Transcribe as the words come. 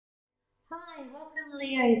Hi, welcome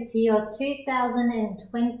Leos to your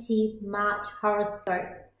 2020 March horoscope.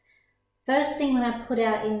 First thing when I put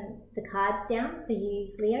out in the cards down for you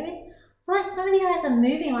Leos, well, some of you guys are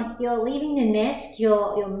moving, like you're leaving the nest,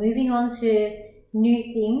 you're moving on to new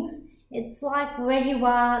things. It's like where you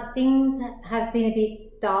are, things have been a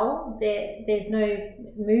bit dull, there's no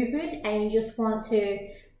movement and you just want to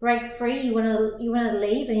break free, you want to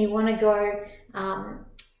leave and you want to go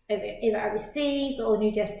either overseas or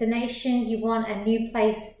new destinations. You want a new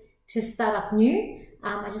place to start up new.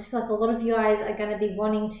 I just feel like a lot of you guys are going to be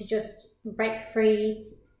wanting to just break free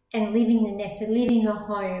and leaving the nest, so leaving your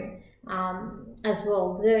home as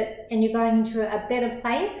well. And you're going into a better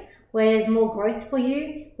place where there's more growth for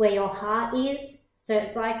you, where your heart is. So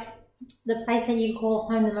it's like the place that you call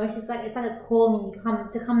home the most. It's like it's calling you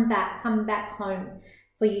to come back home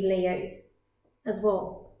for you Leos as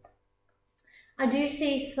well. I do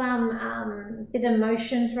see some bit of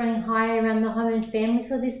emotions running high around the home and family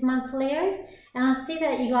for this month, Leos. And I see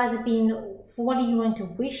that you guys have been, for what you want to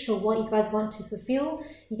wish or what you guys want to fulfill,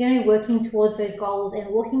 you're going to be working towards those goals and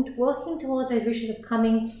working towards those wishes of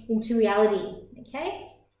coming into reality, okay?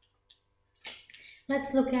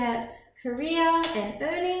 Let's look at career and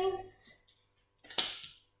earnings.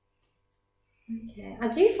 Okay, I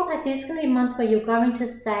do feel like this is going to be a month where you're going to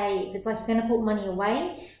save. It's like you're going to put money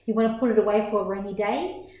away. You want to put it away for a rainy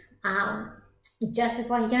day. Just as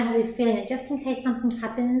like you're going to have this feeling that just in case something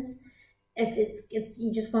happens,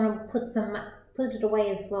 you just want to put it away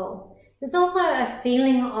as well. There's also a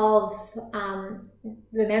feeling of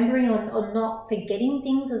remembering or not forgetting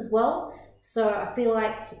things as well. So I feel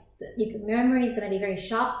like your memory is going to be very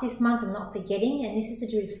sharp this month and not forgetting. And this is to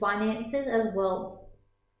do with finances as well.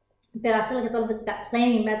 But I feel like it's about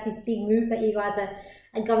planning about this big move that you guys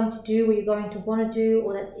are going to do, or you're going to want to do,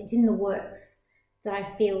 or that it's in the works, that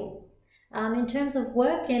I feel. In terms of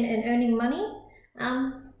work and earning money,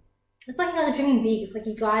 it's like you guys are dreaming big. It's like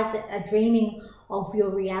you guys are dreaming of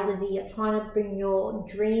your reality. You're trying to bring your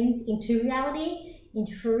dreams into reality,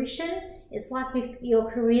 into fruition. It's like with your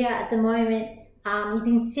career at the moment, you've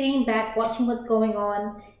been sitting back watching what's going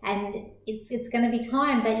on, and it's going to be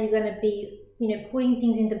time that you're going to be putting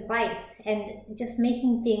things into place and just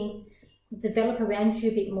making things develop around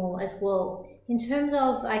you a bit more as well. In terms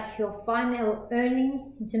of like your final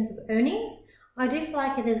earning, in terms of earnings, I do feel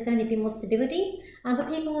like there's going to be a bit more stability. For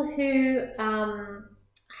people who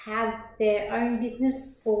have their own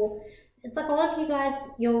business, or it's like a lot of you guys,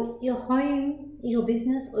 your home is your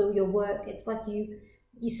business or your work. It's like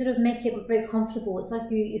you sort of make it very comfortable. It's like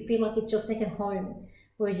you feel like it's your second home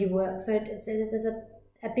where you work. So there's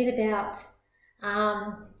a bit about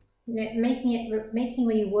making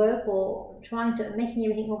where you work, or making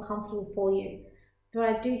everything more comfortable for you. But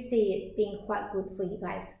I do see it being quite good for you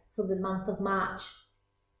guys for the month of March.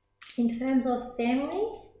 In terms of family,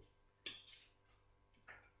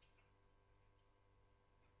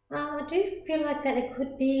 I do feel like that it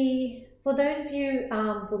could be, for those of you who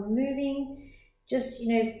are moving, just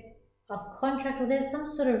of contract, or there's some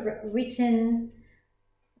sort of written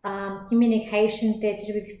communication there to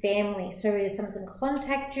do with family. So if someone's going to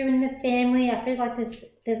contact you in the family, I feel like there's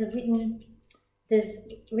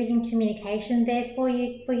written communication there for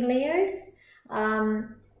you Leos.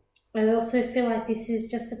 I also feel like this is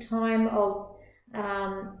just a time of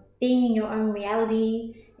being in your own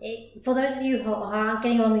reality. For those of you who aren't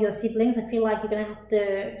getting along with your siblings, I feel like you're going to have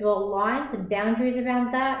to draw lines and boundaries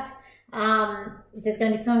around that. There's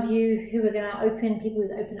going to be some of you who are going to open people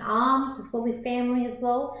with open arms as well with family as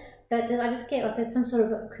well. But I just get like there's some sort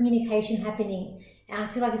of communication happening, and I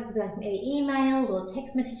feel like it's could be like maybe emails or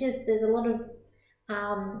text messages. There's a lot of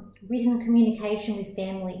written communication with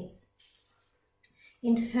families.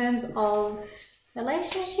 In terms of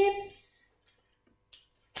relationships,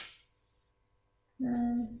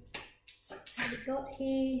 what have we got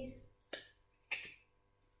here?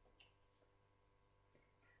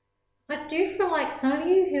 I do feel like some of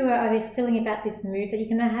you who are feeling about this move that you're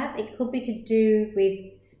going to have, it could be to do with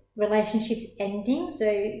relationships ending.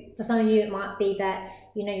 So for some of you, it might be that,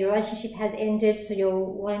 your relationship has ended, so you're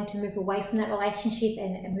wanting to move away from that relationship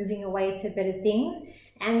and moving away to better things.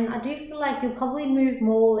 And I do feel like you'll probably move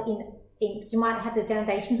more so you might have the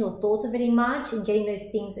foundations or thoughts of it in March and getting those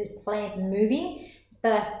things, those plans and moving.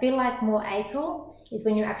 But I feel like more April is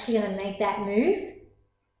when you're actually going to make that move.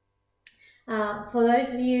 For those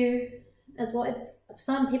of you as well, it's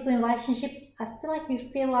some people in relationships, I feel like you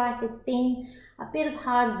feel like it's been a bit of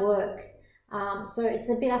hard work. So it's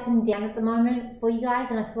a bit up and down at the moment for you guys,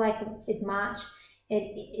 and I feel like in March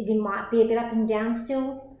it might be a bit up and down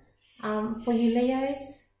still for you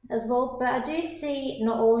Leos as well. But I do see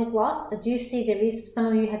not always lost. I do see there is some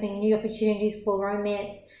of you having new opportunities for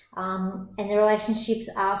romance, and the relationships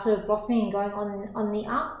are sort of blossoming and going on the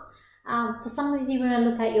up. For some of you, when I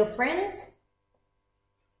look at your friends,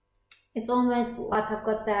 it's almost like I've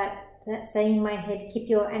got that saying in my head: keep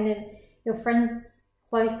your friends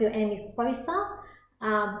close, but your enemies closer.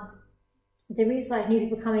 There is like new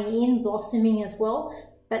people coming in, blossoming as well.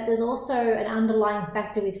 But there's also an underlying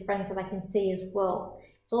factor with friends that I can see as well.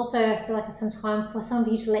 It's also, I feel like it's some time for some of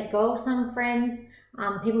you to let go of some friends,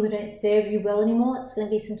 people who don't serve you well anymore. It's going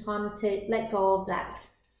to be some time to let go of that.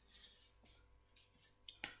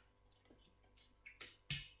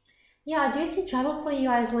 Yeah, I do see travel for you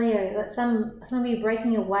guys, Leo. That some of you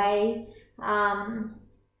breaking away,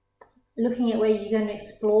 looking at where you're going to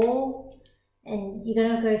explore, and you're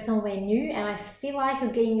going to go somewhere new. And I feel like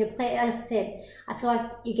you're getting your plan, as I said, I feel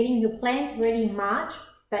like you're getting your plans ready in March,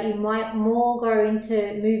 but you might more go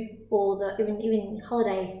into move or even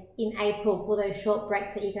holidays in April for those short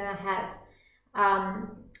breaks that you're going to have.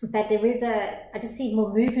 But there is I just see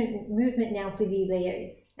more movement now for you,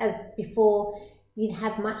 Leos. As before, you didn't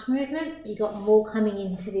have much movement, you got more coming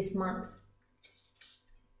into this month.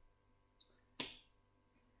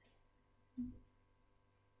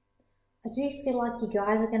 I do feel like you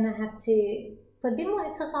guys are going to have to put a bit more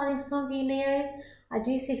exercise in some of you, Leos. I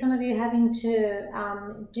do see some of you having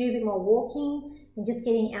to do a bit more walking and just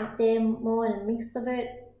getting out there more in a mix of it.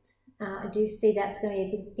 I do see that's going to be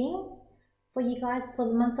a big thing for you guys for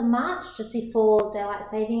the month of March, just before daylight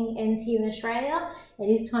saving ends here in Australia. It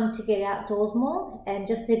is time to get outdoors more and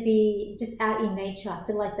just to be just out in nature. I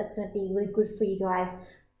feel like that's going to be really good for you guys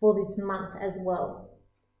for this month as well.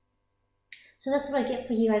 So that's what I get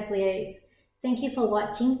for you guys, Leos. Thank you for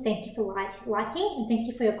watching, thank you for liking, and thank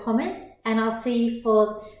you for your comments. And I'll see you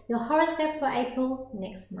for your horoscope for April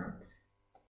next month.